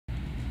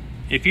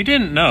if you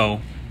didn't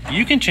know,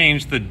 you can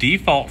change the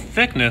default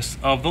thickness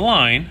of the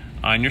line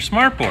on your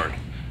smartboard,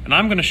 and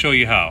I'm going to show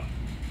you how.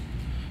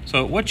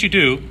 So what you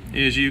do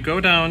is you go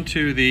down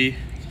to the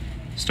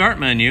Start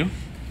menu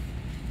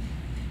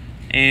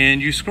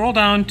and you scroll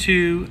down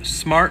to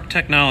Smart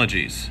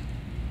Technologies.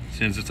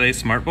 Since it's a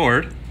smart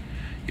board,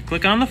 you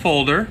click on the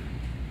folder,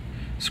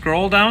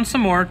 scroll down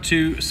some more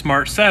to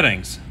Smart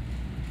Settings.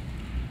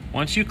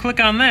 Once you click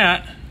on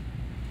that,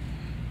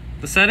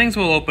 the settings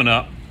will open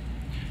up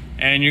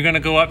and you're going to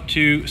go up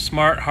to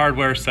Smart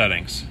Hardware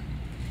Settings.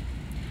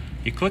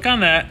 You click on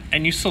that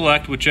and you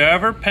select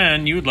whichever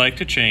pen you would like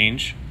to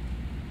change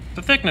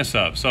the thickness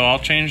of. So I'll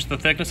change the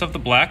thickness of the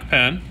black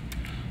pen.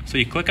 So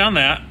you click on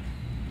that,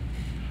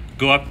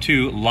 go up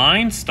to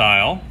Line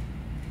Style,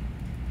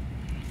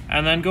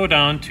 and then go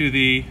down to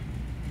the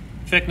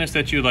thickness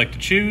that you'd like to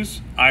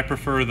choose. I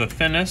prefer the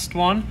thinnest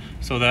one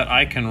so that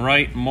I can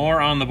write more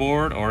on the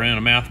board or in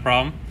a math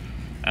problem.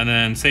 And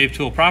then Save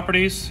Tool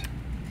Properties.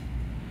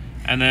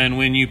 And then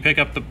when you pick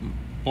up the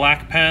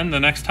black pen the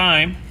next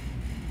time,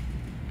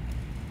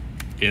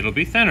 it'll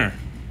be thinner.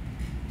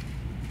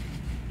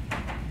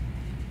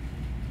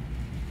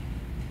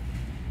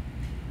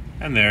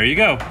 And there you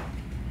go.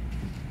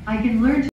 I can learn to